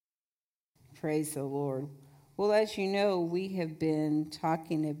Praise the Lord. Well, as you know, we have been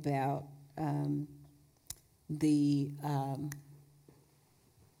talking about the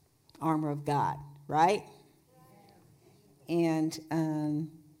armor of God, right? And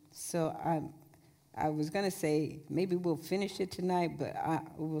so I was going to say maybe we'll finish it tonight, but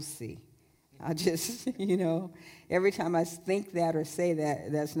we'll see. I just, every time I think that or say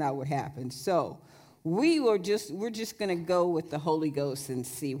that, that's not what happens. So we're just going to go with the Holy Ghost and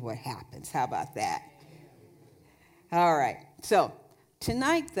see what happens. How about that? All right. So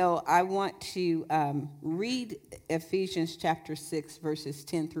tonight, though, I want to read Ephesians chapter 6, verses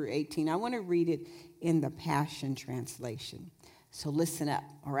 10 through 18. I want to read it in the Passion Translation. So listen up,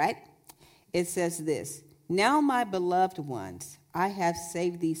 all right? It says this: "Now, my beloved ones, I have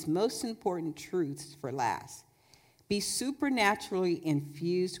saved these most important truths for last. Be supernaturally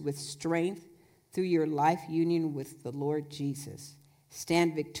infused with strength through your life union with the Lord Jesus.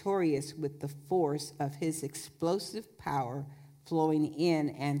 Stand victorious with the force of his explosive power flowing in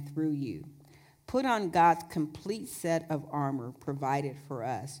and through you. Put on God's complete set of armor provided for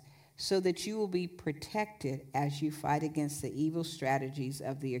us so that you will be protected as you fight against the evil strategies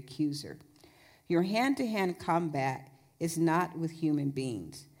of the accuser. Your hand-to-hand combat is not with human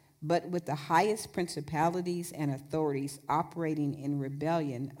beings, but with the highest principalities and authorities operating in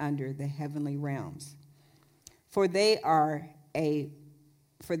rebellion under the heavenly realms. For they are a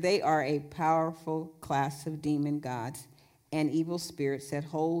powerful class of demon gods and evil spirits that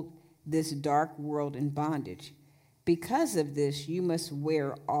hold this dark world in bondage. Because of this, you must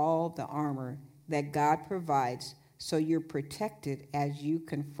wear all the armor that God provides so you're protected as you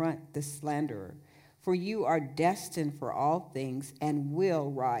confront the slanderer. For you are destined for all things and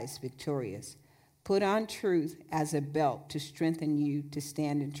will rise victorious. Put on truth as a belt to strengthen you to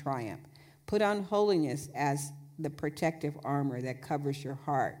stand in triumph. Put on holiness as the protective armor that covers your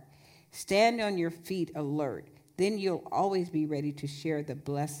heart. Stand on your feet alert. Then you'll always be ready to share the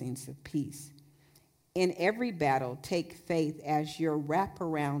blessings of peace. In every battle, take faith as your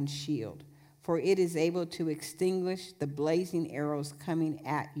wraparound shield, for it is able to extinguish the blazing arrows coming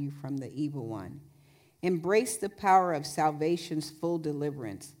at you from the evil one. Embrace the power of salvation's full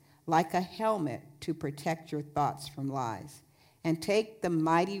deliverance, like a helmet to protect your thoughts from lies. And take the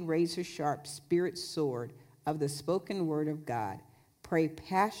mighty razor-sharp spirit sword of the spoken word of God. Pray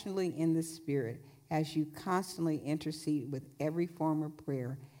passionately in the Spirit as you constantly intercede with every form of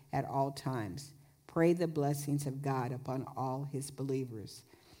prayer at all times. Pray the blessings of God upon all his believers."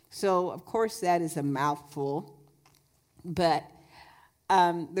 So, of course, that is a mouthful, but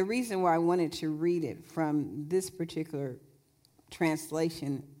the reason why I wanted to read it from this particular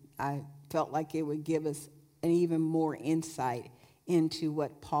translation, I felt like it would give us an even more insight into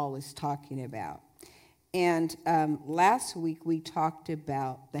what Paul is talking about. And last week we talked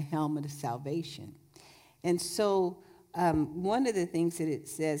about the helmet of salvation. And so one of the things that it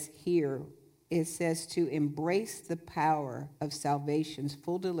says here, it says to embrace the power of salvation's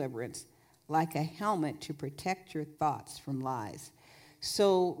full deliverance like a helmet to protect your thoughts from lies.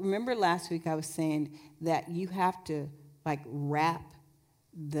 So remember last week I was saying that you have to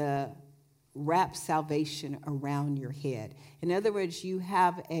wrap salvation around your head. In other words, you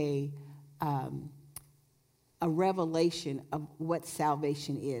have a revelation of what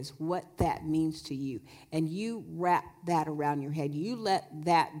salvation is, what that means to you. And you wrap that around your head. You let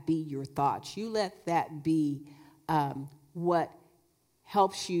that be your thoughts. You let that be what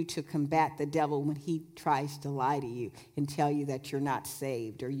helps you to combat the devil when he tries to lie to you and tell you that you're not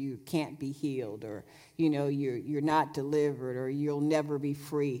saved or you can't be healed or, you're not delivered or you'll never be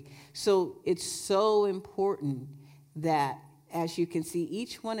free. So it's so important that, as you can see,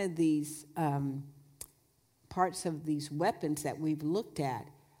 each one of these parts of these weapons that we've looked at,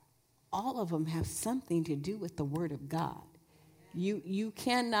 all of them have something to do with the Word of God. You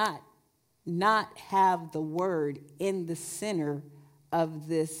cannot not have the Word in the center of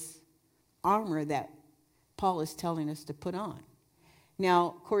this armor that Paul is telling us to put on.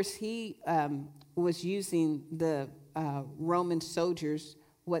 Now, of course, he was using the Roman soldiers,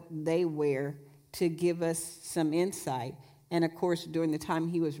 what they wear, to give us some insight. And of course, during the time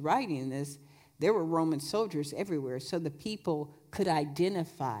he was writing this, there were Roman soldiers everywhere, so the people could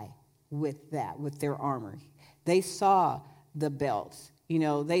identify with that, with their armor. They saw the belts,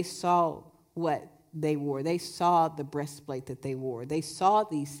 they saw what they wore. They saw the breastplate that they wore. They saw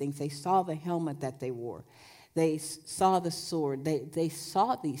these things. They saw the helmet that they wore. They saw the sword. They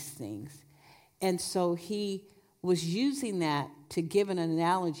saw these things. And so he was using that to give an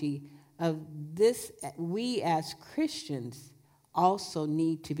analogy of this. We as Christians also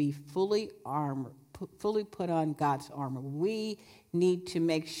need to be fully armored, fully put on God's armor. We need to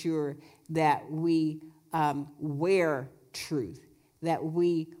make sure that we wear truth, that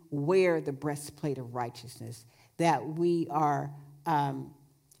we wear the breastplate of righteousness, that we are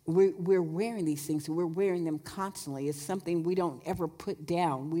we're wearing these things. We're wearing them constantly. It's something we don't ever put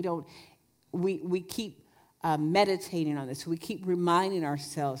down. We keep meditating on this. We keep reminding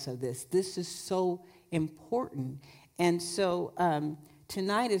ourselves of this. This is so important. And so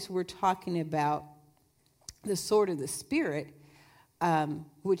tonight, as we're talking about the sword of the Spirit,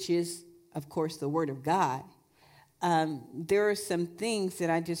 which is, of course, the Word of God, there are some things that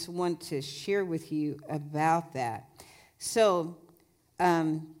I just want to share with you about that. So,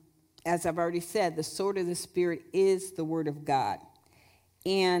 as I've already said, the sword of the Spirit is the Word of God.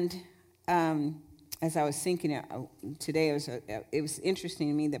 And as I was thinking today, it was interesting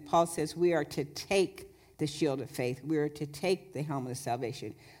to me that Paul says we are to take the shield of faith. We are to take the helmet of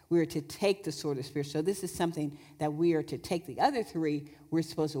salvation. We are to take the sword of the Spirit. So this is something that we are to take. The other three we're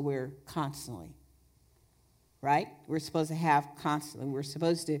supposed to wear constantly, right? We're supposed to have constantly. We're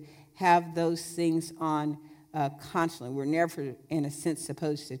supposed to have those things on constantly. We're never, in a sense,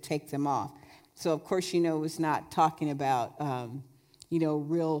 supposed to take them off. So, of course, it's not talking about,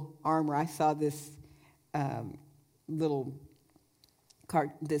 real armor. I saw this little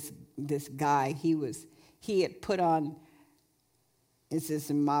this guy. He had put on, this is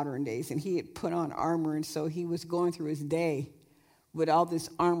in modern days, and he had put on armor, and so he was going through his day with all this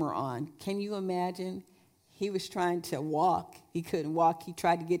armor on. Can you imagine? He was trying to walk. He couldn't walk. He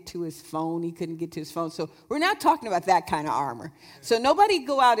tried to get to his phone. He couldn't get to his phone. So we're not talking about that kind of armor. So nobody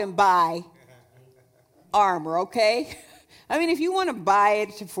go out and buy armor, okay? I mean, if you want to buy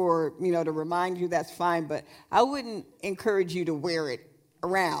it for, to remind you, that's fine. But I wouldn't encourage you to wear it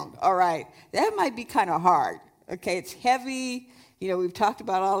around, all right? That might be kind of hard, okay? It's heavy. We've talked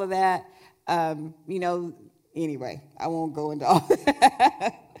about all of that. Anyway, I won't go into all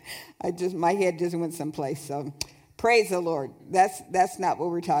that. My head just went someplace. So praise the Lord. That's not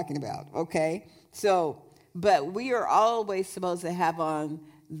what we're talking about, okay? So, but we are always supposed to have on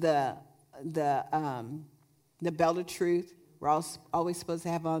the belt of truth. We're always supposed to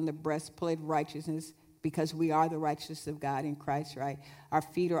have on the breastplate of righteousness, because we are the righteousness of God in Christ, right? Our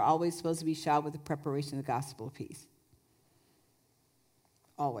feet are always supposed to be shod with the preparation of the gospel of peace.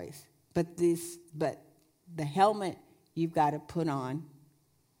 Always. But the helmet you've got to put on.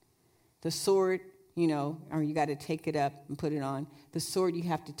 The sword, or you got to take it up and put it on. The sword, you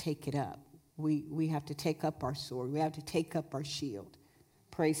have to take it up. We have to take up our sword. We have to take up our shield.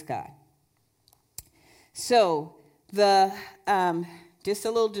 Praise God. So, just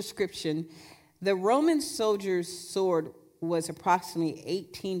a little description. The Roman soldier's sword was approximately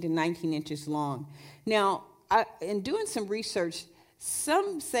 18 to 19 inches long. Now, in doing some research,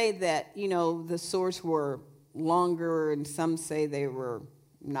 some say that, the swords were longer, and some say they were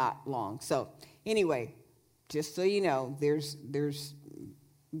not long. So anyway, just so you know, there's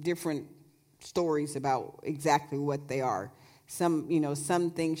different stories about exactly what they are. Some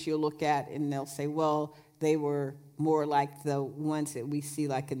things you'll look at and they'll say, well, they were more like the ones that we see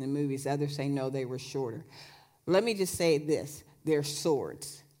like in the movies. Others say, no, they were shorter. Let me just say this. They're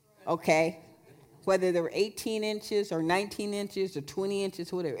swords, okay? Whether they're 18 inches or 19 inches or 20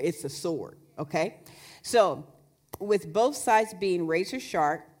 inches, whatever, it's a sword, okay? So with both sides being razor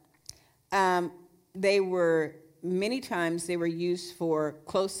sharp, many times they were used for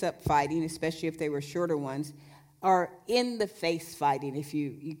close-up fighting, especially if they were shorter ones, or in-the-face fighting, if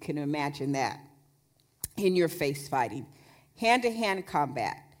you can imagine that, in-your-face fighting. Hand-to-hand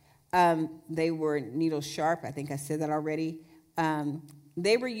combat. They were needle sharp. I think I said that already.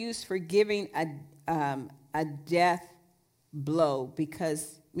 They were used for giving a death blow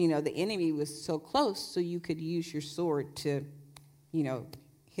because, the enemy was so close, so you could use your sword to,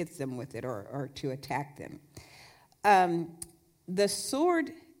 hit them with it or to attack them. The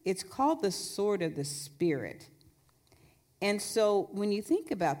sword, it's called the sword of the Spirit. And so when you think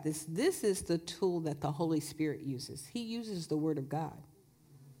about this is the tool that the Holy Spirit uses. He uses the Word of God.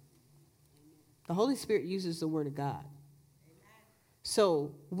 The Holy Spirit uses the Word of God.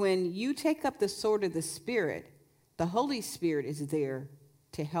 So when you take up the sword of the Spirit, the Holy Spirit is there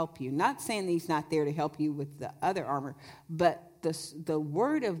to help you. Not saying that he's not there to help you with the other armor, but the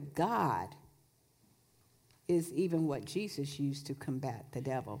Word of God is even what Jesus used to combat the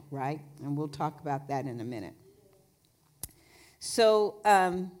devil, right? And we'll talk about that in a minute. So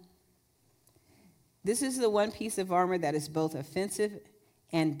this is the one piece of armor that is both offensive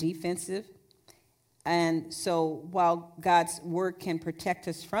and defensive. And so while God's word can protect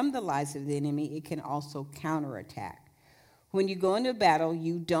us from the lies of the enemy, it can also counterattack. When you go into battle,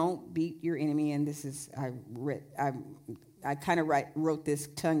 you don't beat your enemy. And this is, I kind of wrote this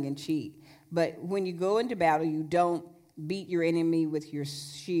tongue in cheek. But when you go into battle, you don't beat your enemy with your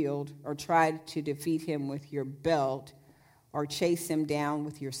shield or try to defeat him with your belt or chase him down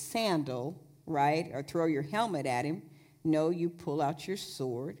with your sandal, right? Or throw your helmet at him. No, you pull out your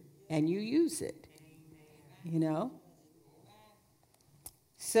sword and you use it, you know?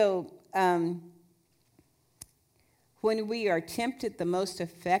 So when we are tempted, the most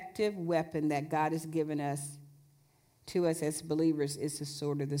effective weapon that God has given us to us as believers is the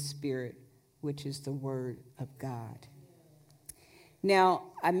sword of the Spirit, which is the Word of God. Now,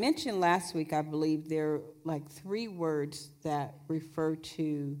 I mentioned last week, I believe there are like 3 words that refer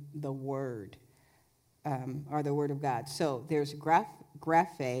to the Word, or the Word of God. So there's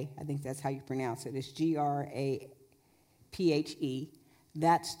graphe, I think that's how you pronounce it. It's Graphe.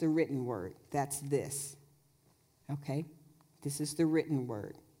 That's the written word. That's this. Okay? This is the written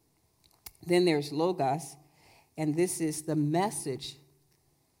word. Then there's logos, and this is the message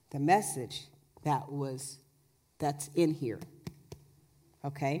that's in here.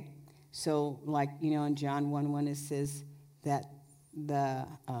 Okay? So, like, you know, in John 1:1 it says that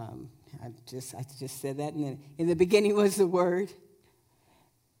I just said that, and then in the beginning was the Word,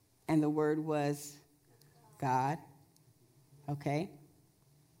 and the Word was God. Okay?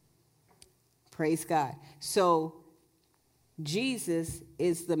 Praise God. So, Jesus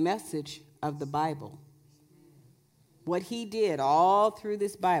is the message of the Bible. What he did all through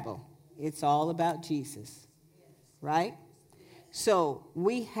this Bible, it's all about Jesus. Right? So,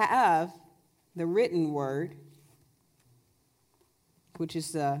 we have the written word, which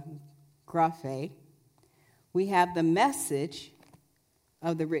is the graphe. We have the message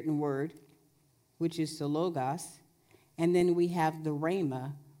of the written word, which is the logos. And then we have the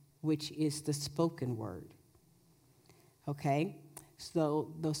rhema, which is the spoken word. Okay?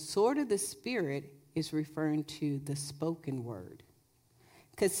 So the sword of the Spirit is referring to the spoken word.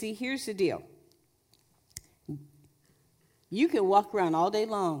 Because, see, here's the deal. You can walk around all day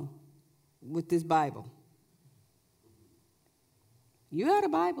long with this Bible. You got a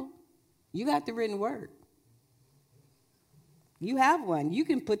Bible. You got the written word. You have one. You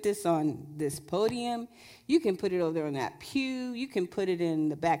can put this on this podium. You can put it over there on that pew. You can put it in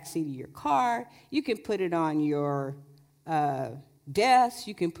the back seat of your car. You can put it on your desk.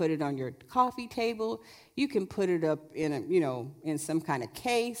 You can put it on your coffee table. You can put it up in in some kind of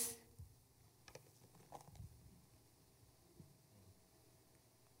case.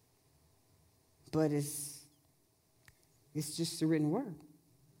 But it's just the written word.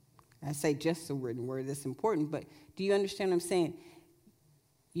 I say just the written word, that's important, but do you understand what I'm saying?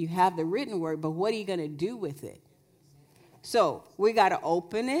 You have the written word, but what are you going to do with it? So we got to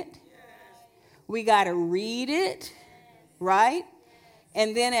open it. We got to read it, right?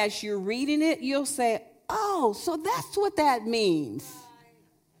 And then as you're reading it, you'll say, oh, so that's what that means.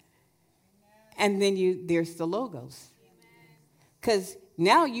 And then there's the logos. Because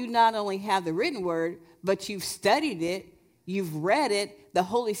now you not only have the written word, but you've studied it, you've read it, the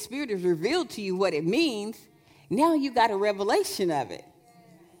Holy Spirit has revealed to you what it means. Now you got a revelation of it.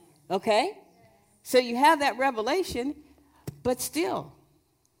 Okay? So you have that revelation, but still,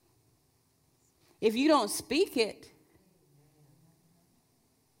 if you don't speak it,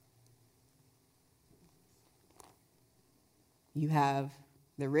 you have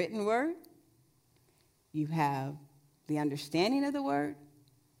the written word, you have the understanding of the word,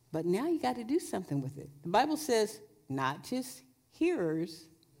 but now you got to do something with it. The Bible says not just hearers,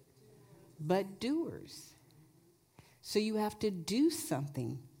 but doers. So you have to do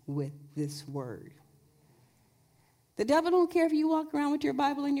something with this word. The devil don't care if you walk around with your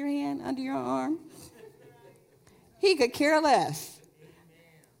Bible in your hand, under your arm. He could care less.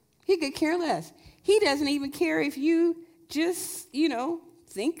 He could care less. He doesn't even care if you just,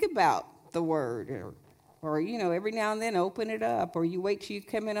 think about the word or every now and then open it up, or you wait till you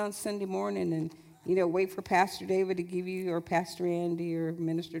come in on Sunday morning and, wait for Pastor David to give you, or Pastor Andy, or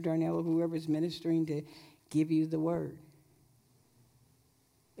Minister Darnell, or whoever's ministering to give you the word.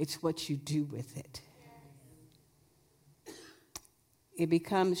 It's what you do with it. It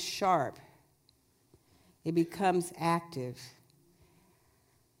becomes sharp. It becomes active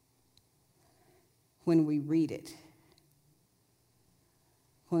when we read it,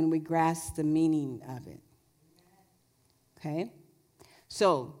 when we grasp the meaning of it. Okay?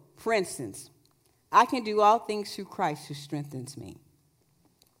 So, for instance, I can do all things through Christ who strengthens me.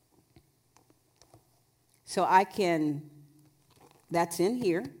 So that's in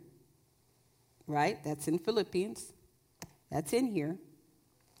here, right? That's in Philippians. That's in here.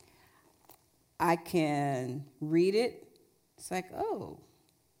 I can read it It's like, oh,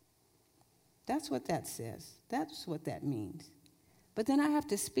 that's what that says. That's what that means. But then I have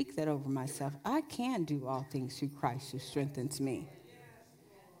to speak that over myself. I can do all things through Christ who strengthens me.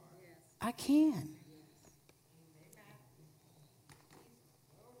 I can.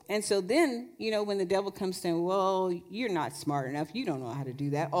 And so then, when the devil comes saying, well, you're not smart enough. You don't know how to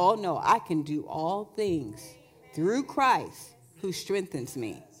do that. Oh, no, I can do all things through Christ who strengthens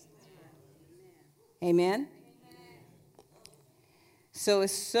me. Amen? So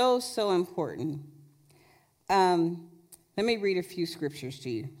it's so, so important. Let me read a few scriptures to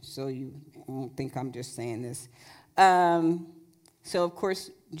you so you won't think I'm just saying this. So, of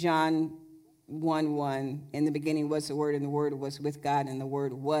course, John 1:1, in the beginning was the Word, and the Word was with God, and the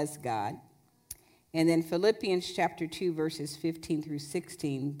Word was God. And then Philippians chapter 2, verses 15 through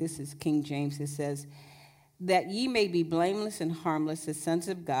 16, this is King James, it says, that ye may be blameless and harmless as sons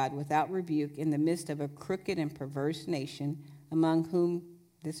of God, without rebuke, in the midst of a crooked and perverse nation, among whom,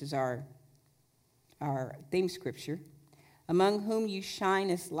 this is our theme scripture, among whom you shine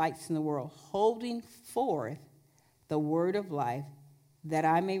as lights in the world, holding forth the word of life, that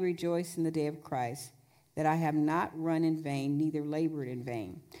I may rejoice in the day of Christ, that I have not run in vain, neither labored in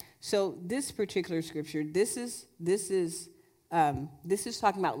vain. So this particular scripture, this is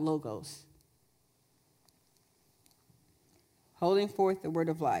talking about logos. Holding forth the word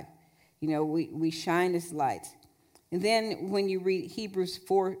of life. We shine as lights. And then when you read Hebrews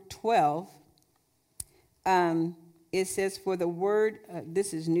 4:12, it says, for the word,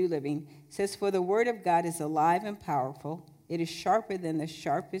 this is New Living, it says, for the word of God is alive and powerful. It is sharper than the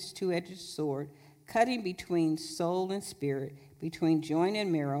sharpest two-edged sword, cutting between soul and spirit, between joint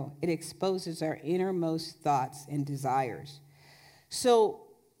and marrow. It exposes our innermost thoughts and desires. So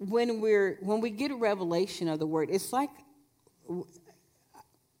when we get a revelation of the word, it's like,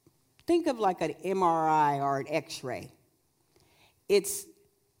 think of like an MRI or an X-ray. It's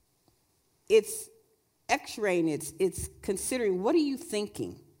X-raying, it's considering, what are you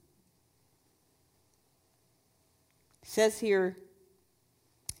thinking? It says here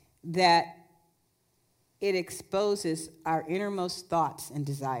that it exposes our innermost thoughts and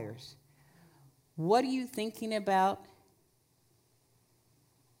desires. What are you thinking about?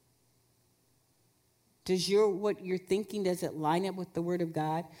 What you're thinking, does it line up with the Word of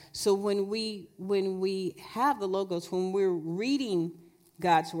God? So when we have the logos, when we're reading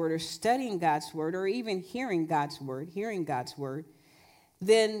God's Word or studying God's Word or even hearing God's Word,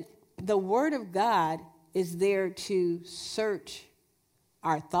 then the Word of God is there to search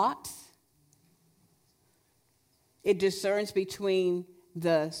our thoughts. It discerns between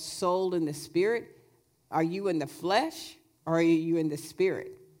the soul and the spirit. Are you in the flesh or are you in the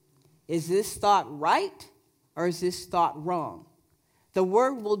spirit? Is this thought right or is this thought wrong? The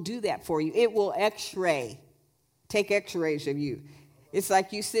Word will do that for you. It will take x-rays of you. It's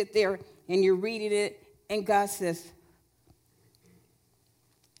like you sit there and you're reading it and God says,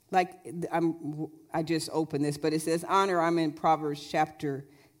 I just opened this, but it says, I'm in Proverbs chapter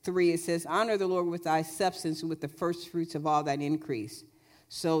 3. It says, honor the Lord with thy substance and with the first fruits of all thine increase.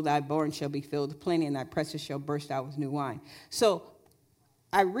 So thy barn shall be filled with plenty and thy presses shall burst out with new wine. So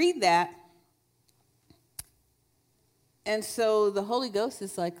I read that. And so the Holy Ghost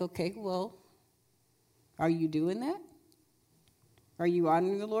is like, okay, well, are you doing that? Are you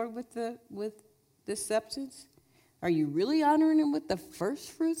honoring the Lord with this substance? Are you really honoring him with the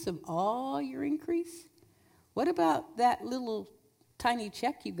first fruits of all your increase? What about that little tiny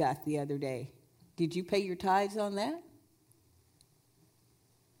check you got the other day? Did you pay your tithes on that?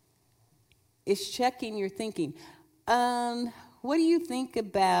 It's checking your thinking. What do you think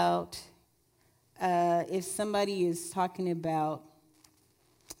about if somebody is talking about,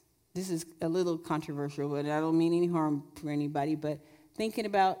 this is a little controversial, but I don't mean any harm for anybody, but thinking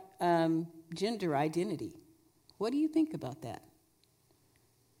about gender identity. What do you think about that?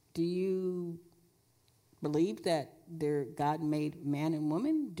 Do you believe that God made man and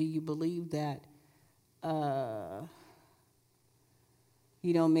woman? Do you believe that,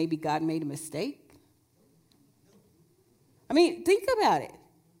 maybe God made a mistake? I mean, think about it.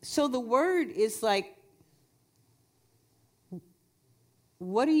 So the Word is like,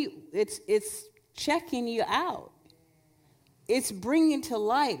 it's checking you out. It's bringing to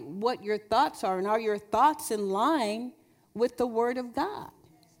light what your thoughts are, and are your thoughts in line with the Word of God?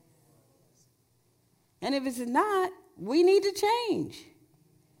 And if it's not, we need to change.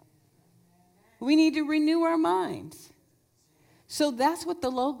 We need to renew our minds. So that's what the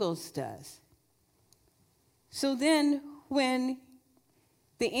Logos does. So then when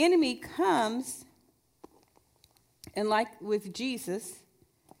the enemy comes, and like with Jesus,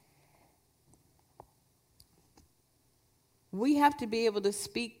 we have to be able to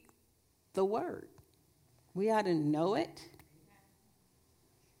speak the word. We ought to know it.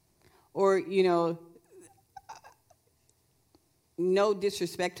 Or, no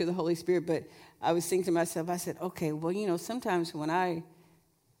disrespect to the Holy Spirit, but I was thinking to myself, I said, okay, well, sometimes when I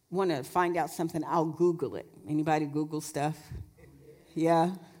want to find out something, I'll Google it. Anybody Google stuff?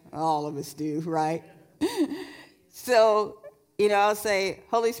 Yeah, all of us do, right? So, I'll say,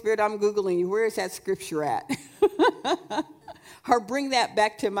 Holy Spirit, I'm Googling you. Where is that scripture at? Or bring that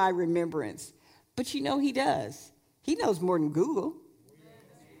back to my remembrance. But he does. He knows more than Google,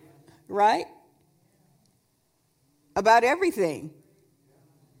 right? About everything.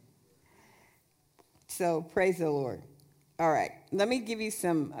 So praise the Lord. All right, let me give you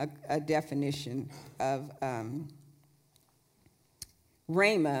a definition of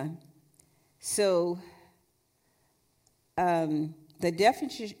rhema. So the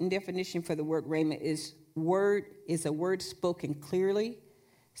definition for the word rhema is a word spoken clearly,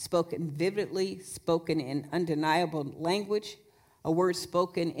 spoken vividly, spoken in undeniable language, a word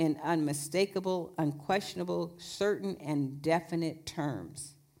spoken in unmistakable, unquestionable, certain, and definite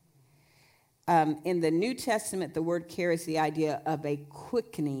terms. In the New Testament, the word carries the idea of a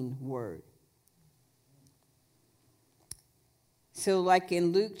quickening word. So like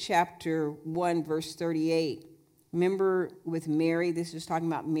in Luke chapter 1, verse 38, remember with Mary, this is talking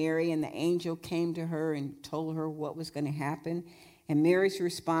about Mary, and the angel came to her and told her what was going to happen. And Mary's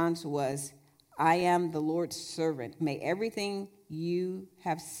response was, I am the Lord's servant. May everything you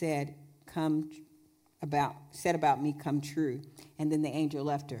have said about me come true. And then the angel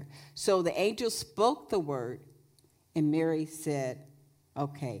left her. So the angel spoke the word, and Mary said,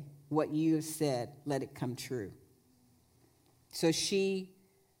 okay, what you have said, let it come true. So she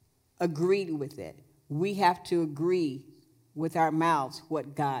agreed with it. We have to agree with our mouths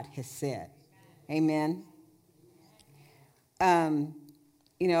what God has said. Amen. In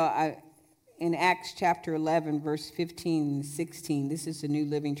Acts chapter 11, verse 15 and 16, this is the New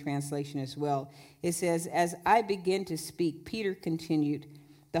Living Translation as well. It says, as I began to speak, Peter continued,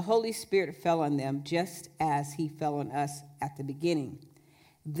 the Holy Spirit fell on them just as he fell on us at the beginning.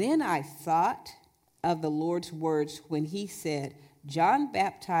 Then I thought of the Lord's words when he said, John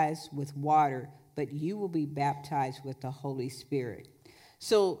baptized with water, but you will be baptized with the Holy Spirit.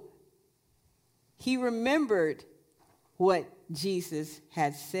 So he remembered what Jesus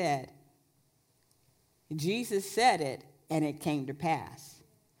had said. Jesus said it, and it came to pass.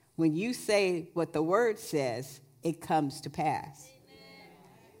 When you say what the word says, it comes to pass. Amen.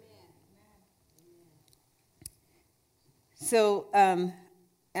 So,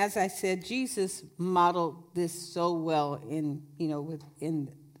 as I said, Jesus modeled this so well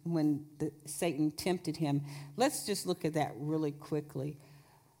when Satan tempted him. Let's just look at that really quickly.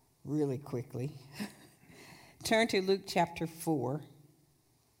 Turn to Luke chapter 4.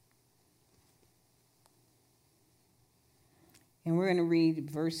 And we're going to read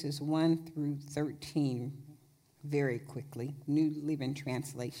verses 1 through 13 very quickly. New Living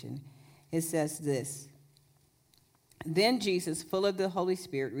Translation. It says this. Then Jesus, full of the Holy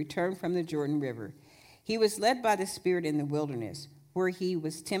Spirit, returned from the Jordan River. He was led by the Spirit in the wilderness, where he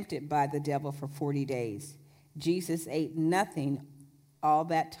was tempted by the devil for 40 days. Jesus ate nothing all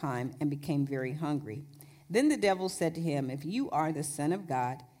that time and became very hungry. Then the devil said to him, if you are the Son of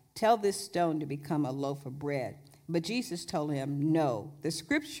God, tell this stone to become a loaf of bread. But Jesus told him, no, the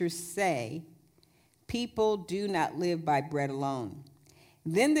scriptures say, people do not live by bread alone.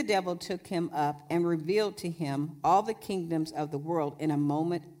 Then the devil took him up and revealed to him all the kingdoms of the world in a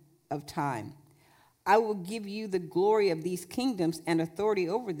moment of time. I will give you the glory of these kingdoms and authority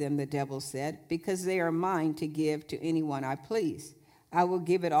over them, the devil said, because they are mine to give to anyone I please. I will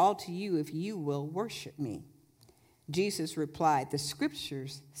give it all to you if you will worship me. Jesus replied, the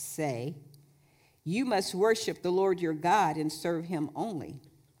scriptures say, you must worship the Lord your God and serve him only.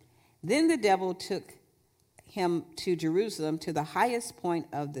 Then the devil took him to Jerusalem, to the highest point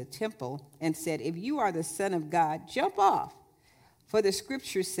of the temple, and said, if you are the Son of God, jump off. For the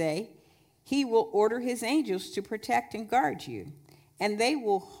scriptures say, he will order his angels to protect and guard you, and they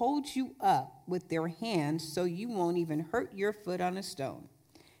will hold you up with their hands so you won't even hurt your foot on a stone.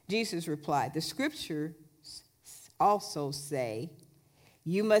 Jesus replied, the scriptures also say,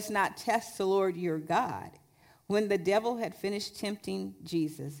 you must not test the Lord your God. When the devil had finished tempting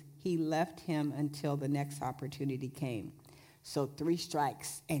Jesus, he left him until the next opportunity came. So 3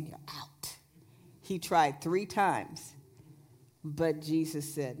 strikes and you're out. He tried 3 times, but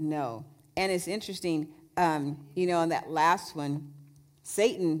Jesus said no. And it's interesting, on that last one,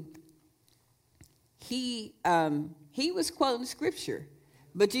 Satan, he was quoting scripture,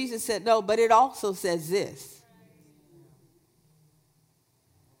 but Jesus said no, but it also says this.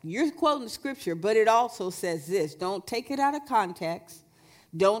 You're quoting scripture, but it also says this. Don't take it out of context.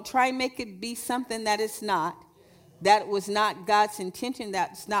 Don't try and make it be something that it's not. That was not God's intention.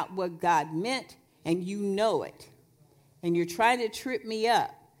 That's not what God meant. And you know it. And you're trying to trip me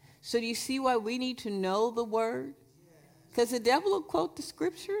up. So do you see why we need to know the word? Because the devil will quote the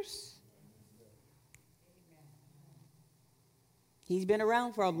scriptures. He's been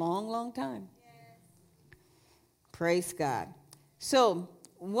around for a long, long time. Praise God. So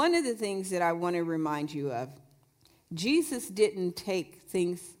one of the things that I want to remind you of, Jesus didn't take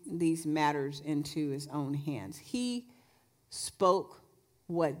these matters into his own hands. He spoke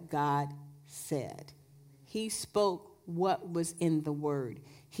what God said. He spoke what was in the word.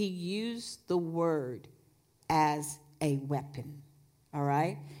 He used the word as a weapon. All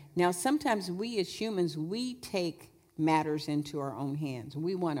right? Now, sometimes we as humans, we take matters into our own hands.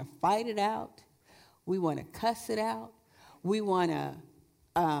 We want to fight it out. We want to cuss it out. We want to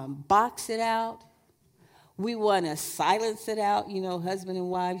box it out. We want to silence it out, husband and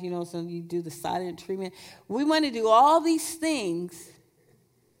wives, so you do the silent treatment. We want to do all these things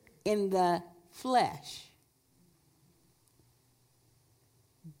in the flesh.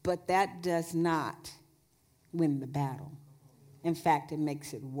 But that does not win the battle. In fact, it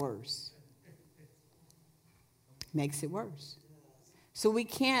makes it worse. Makes it worse. So we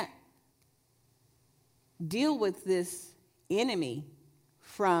can't deal with this enemy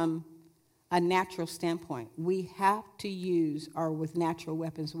from a natural standpoint. We have to use, or with natural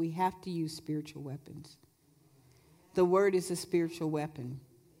weapons, we have to use spiritual weapons. The word is a spiritual weapon.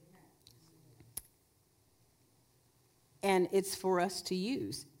 And it's for us to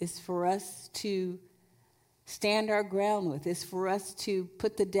use. It's for us to stand our ground with. It's for us to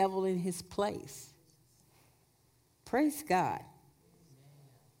put the devil in his place. Praise God.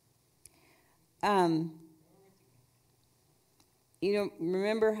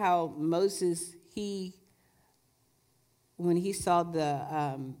 Remember how Moses, when he saw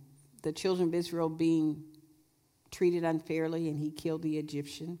the children of Israel being treated unfairly and he killed the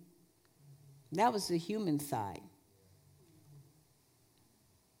Egyptian? That was the human side.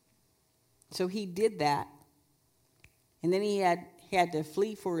 So he did that. And then he had to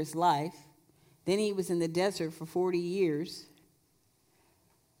flee for his life. Then he was in the desert for 40 years.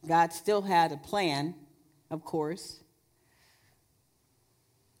 God still had a plan, of course.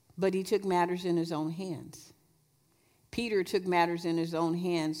 But he took matters in his own hands. Peter took matters in his own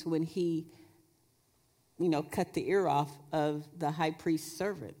hands when he, cut the ear off of the high priest's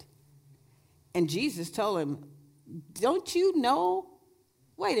servant. And Jesus told him, don't you know?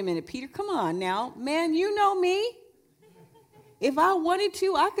 Wait a minute, Peter, come on now. Man, you know me. If I wanted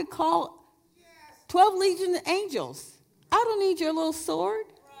to, I could call 12 legion of angels. I don't need your little sword.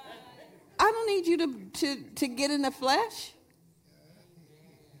 I don't need you to get in the flesh.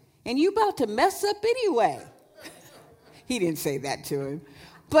 And you about to mess up anyway. He didn't say that to him.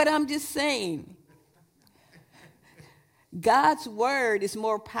 But I'm just saying, God's word is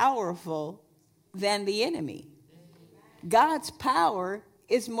more powerful than the enemy. God's power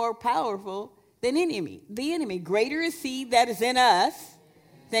is more powerful than the enemy. Greater is he that is in us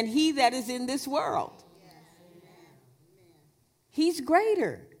than he that is in this world. He's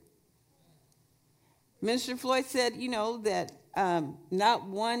greater. Minister Floyd said, that not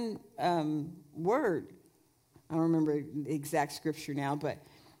one word, I don't remember the exact scripture now, but,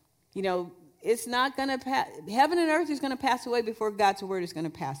 it's not going to pass. Heaven and earth is going to pass away before God's word is going to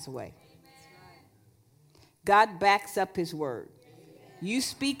pass away. Amen. God backs up his word. Amen. You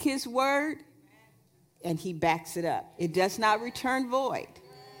speak his word, and he backs it up. It does not return void.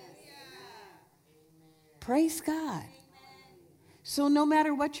 Praise God. So no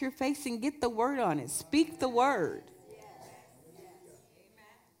matter what you're facing, get the word on it. Speak the word.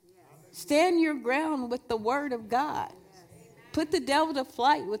 Stand your ground with the word of God. Put the devil to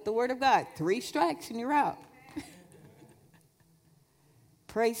flight with the word of God. 3 strikes and you're out.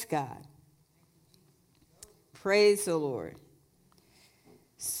 Praise God. Praise the Lord.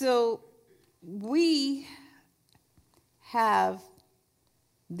 So we have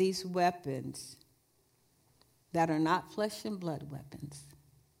these weapons that are not flesh and blood weapons.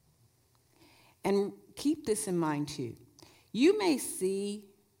 And keep this in mind too. You may see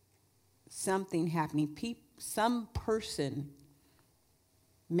something happening. Some person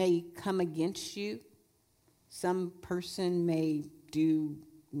may come against you. Some person may do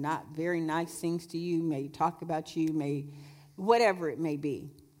not very nice things to you, may talk about you, may whatever it may be.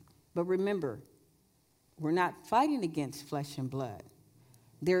 But remember, we're not fighting against flesh and blood.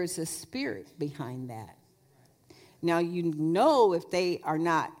 There is a spirit behind that. Now, if they are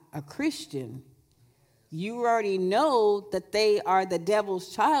not a Christian, You already know that they are the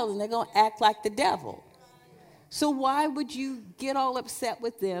devil's child and they're going to act like the devil. So why would you get all upset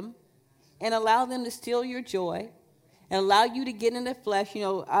with them and allow them to steal your joy and allow you to get in the flesh? You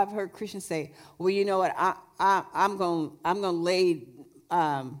know, I've heard Christians say, well, you know what, I'm going to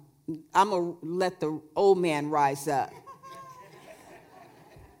let the old man rise up.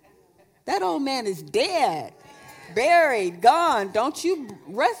 That old man is dead, buried, gone. Don't you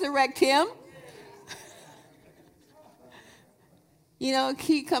resurrect him. You know,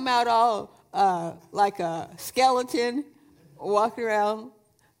 he come out all like a skeleton, walking around.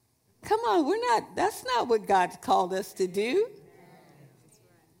 Come on, that's not what God's called us to do.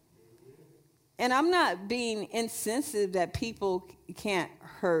 And I'm not being insensitive that people can't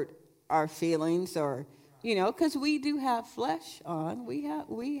hurt our feelings or, you know, because we do have flesh on. We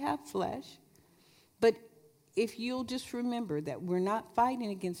have flesh. But if you'll just remember that we're not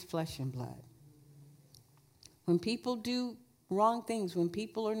fighting against flesh and blood. When people do wrong things, when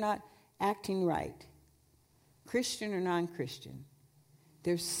people are not acting right, Christian or non-Christian,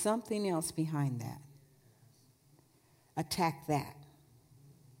 there's something else behind that. Attack that.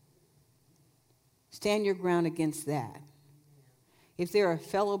 Stand your ground against that. If they're a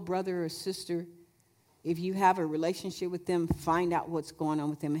fellow brother or sister, if you have a relationship with them, find out what's going on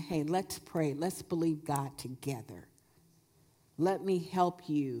with them. Hey, let's pray. Let's believe God together. Let me help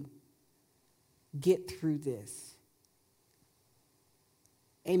you get through this.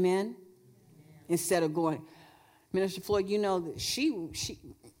 Amen? Instead of going, Minister Floyd, you know that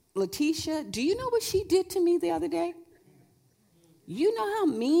Letitia, do you know what she did to me the other day? You know how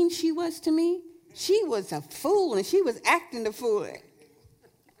mean she was to me? She was a fool and she was acting the fool.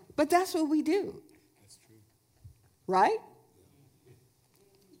 But that's what we do. That's true. Right?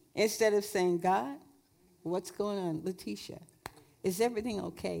 Instead of saying, God, what's going on? Letitia, is everything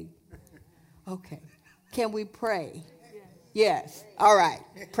okay? Okay. Can we pray? Yes. All right.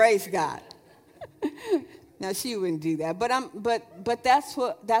 Praise God. Now she wouldn't do that, but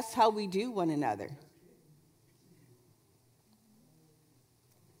that's how we do one another.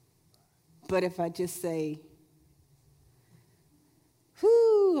 But if I just say,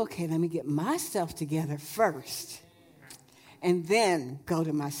 okay, let me get myself together first, and then go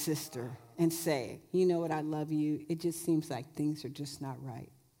to my sister and say, you know what, I love you. It just seems like things are just not right.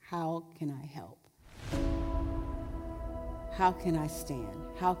 How can I help? How can I stand?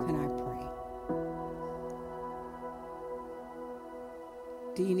 How can I pray?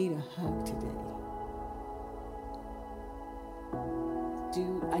 Do you need a hug today?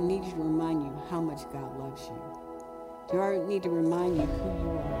 Do I need you to remind you how much God loves you? Do I need to remind you who you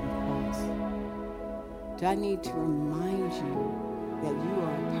are in Christ? Do I need to remind you that you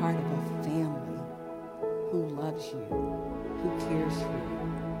are a part of a family who loves you, who cares for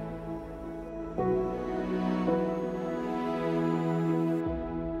you?